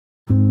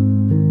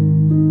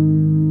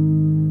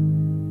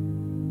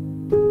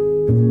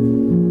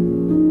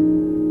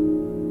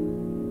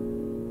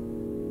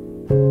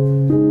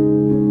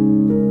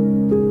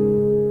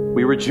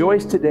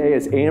rejoice today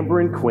as Amber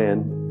and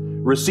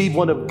Quinn receive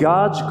one of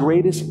God's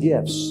greatest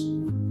gifts,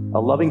 a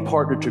loving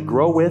partner to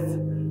grow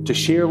with, to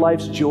share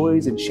life's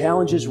joys and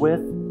challenges with,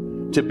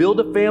 to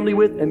build a family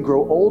with and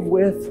grow old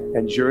with,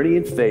 and journey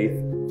in faith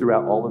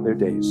throughout all of their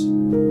days.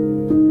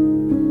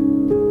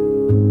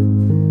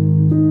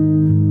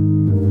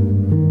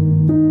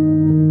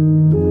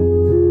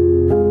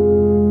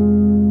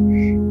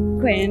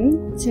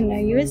 Quinn, to know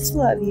you is to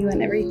love you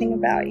and everything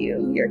about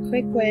you. Your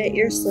quick wit,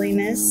 your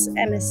silliness,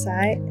 and a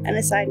side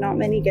not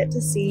many get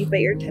to see, but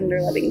your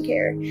tender loving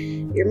care.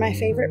 You're my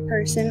favorite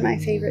person, my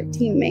favorite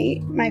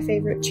teammate, my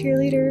favorite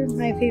cheerleader,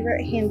 my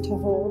favorite hand to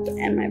hold,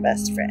 and my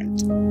best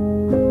friend.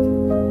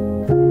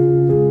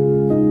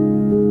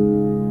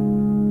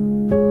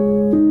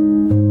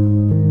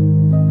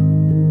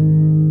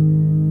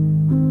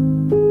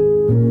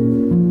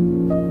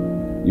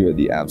 You are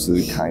the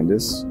absolute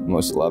kindest,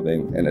 most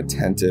loving, and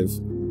attentive,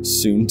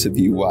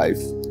 soon-to-be wife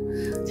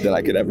that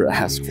I could ever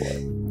ask for.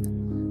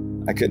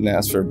 I couldn't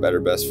ask for a better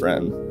best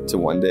friend to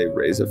one day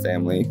raise a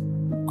family,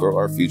 grow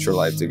our future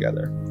life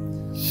together.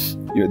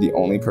 You're the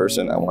only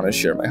person I want to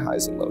share my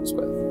highs and lows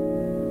with.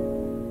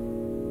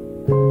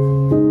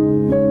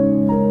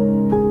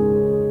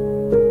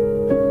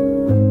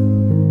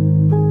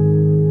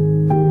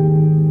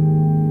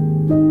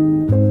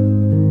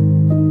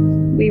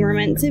 We were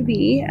meant to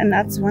be, and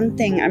that's one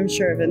thing I'm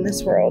sure of in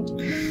this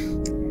world.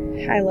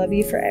 I love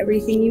you for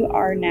everything you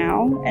are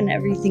now and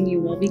everything you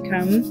will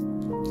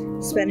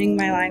become. Spending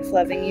my life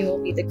loving you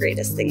will be the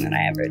greatest thing that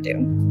I ever do.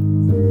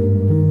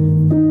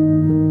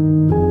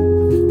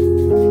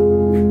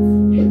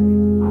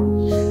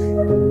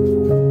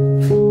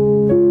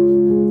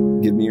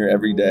 Give me your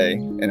every day,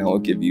 and I will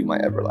give you my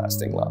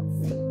everlasting love.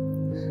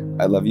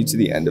 I love you to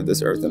the end of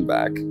this earth and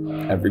back.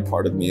 Every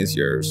part of me is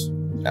yours,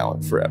 now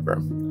and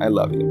forever. I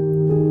love you.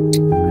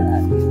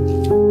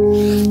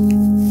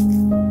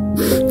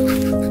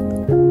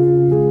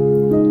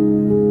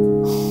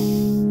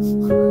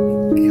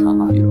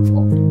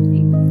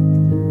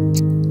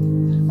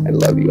 I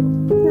love you.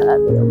 I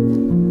love you.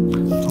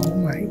 Oh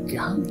my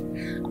God.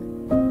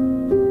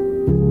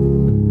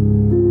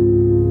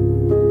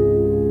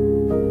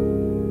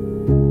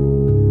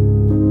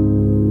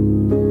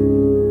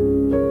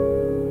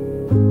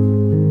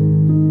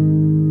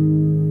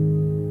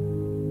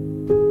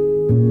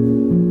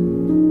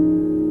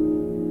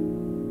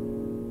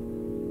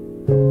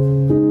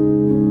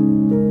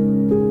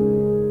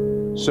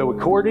 So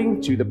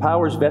according to the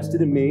powers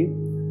vested in me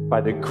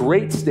by the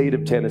great state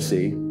of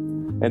Tennessee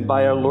and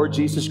by our Lord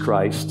Jesus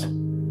Christ,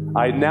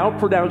 I now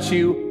pronounce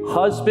you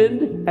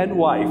husband and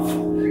wife.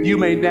 You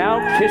may now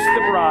kiss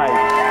the bride.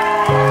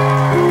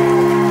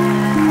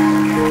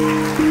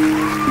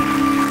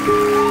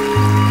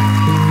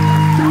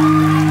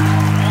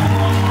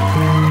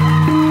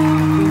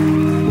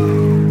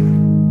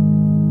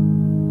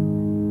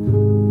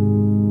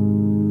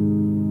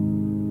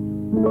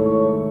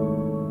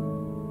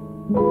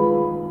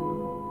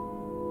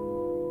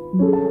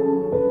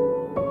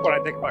 When I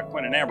think about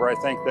Quinn and Amber, I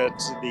think that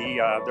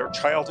their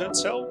childhood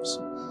selves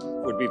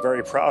would be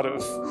very proud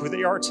of who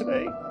they are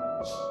today,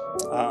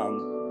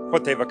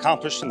 what they've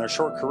accomplished in their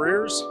short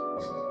careers,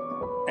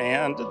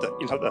 and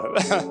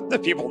the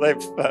people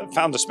they've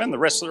found to spend the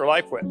rest of their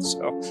life with.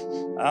 So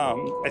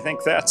I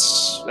think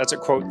that's a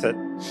quote that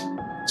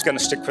is going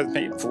to stick with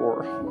me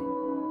for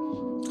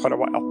quite a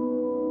while.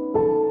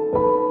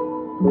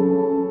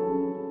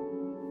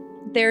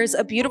 There's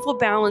a beautiful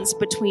balance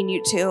between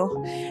you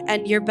two,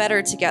 and you're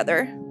better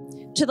together.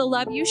 To the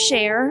love you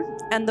share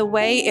and the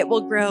way it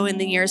will grow in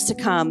the years to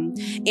come.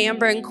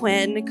 Amber and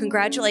Quinn,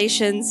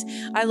 congratulations.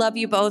 I love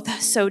you both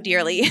so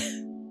dearly.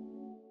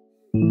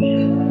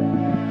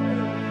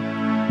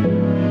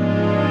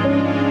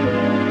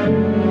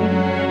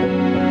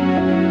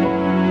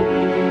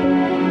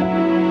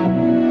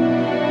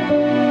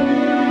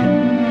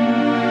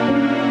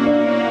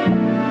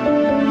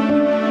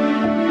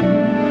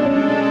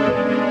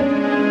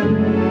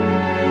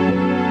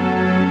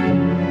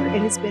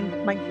 It's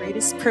been my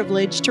greatest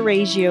privilege to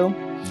raise you.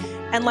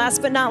 And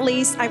last but not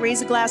least, I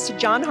raise a glass to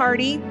John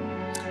Hardy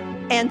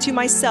and to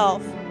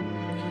myself.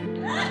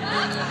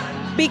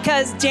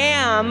 Because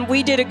damn,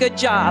 we did a good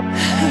job.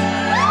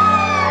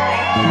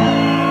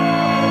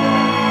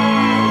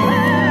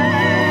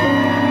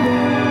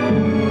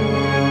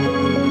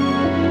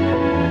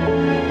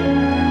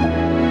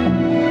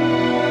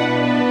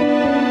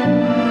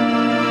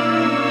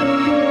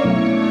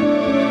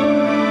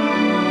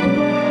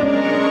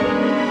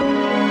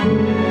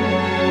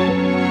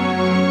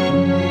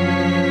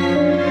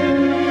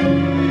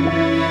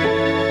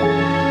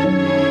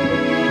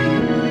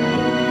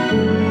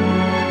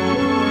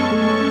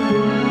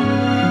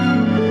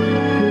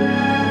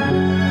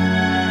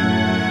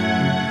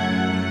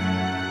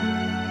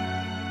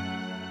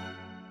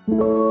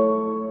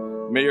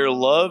 May your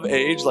love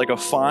age like a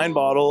fine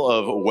bottle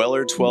of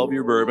Weller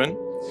 12-year bourbon.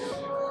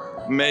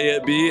 May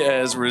it be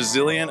as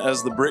resilient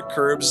as the brick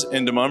curbs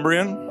in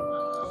Demumbrian.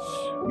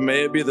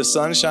 May it be the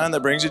sunshine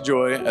that brings you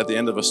joy at the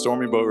end of a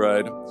stormy boat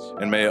ride,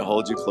 and may it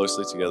hold you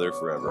closely together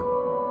forever.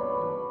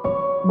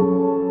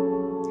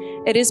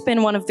 It has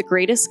been one of the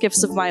greatest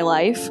gifts of my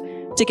life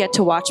to get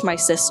to watch my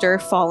sister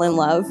fall in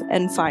love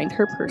and find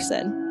her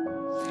person.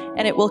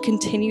 And it will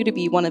continue to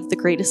be one of the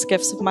greatest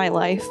gifts of my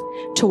life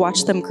to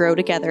watch them grow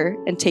together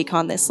and take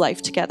on this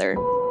life together.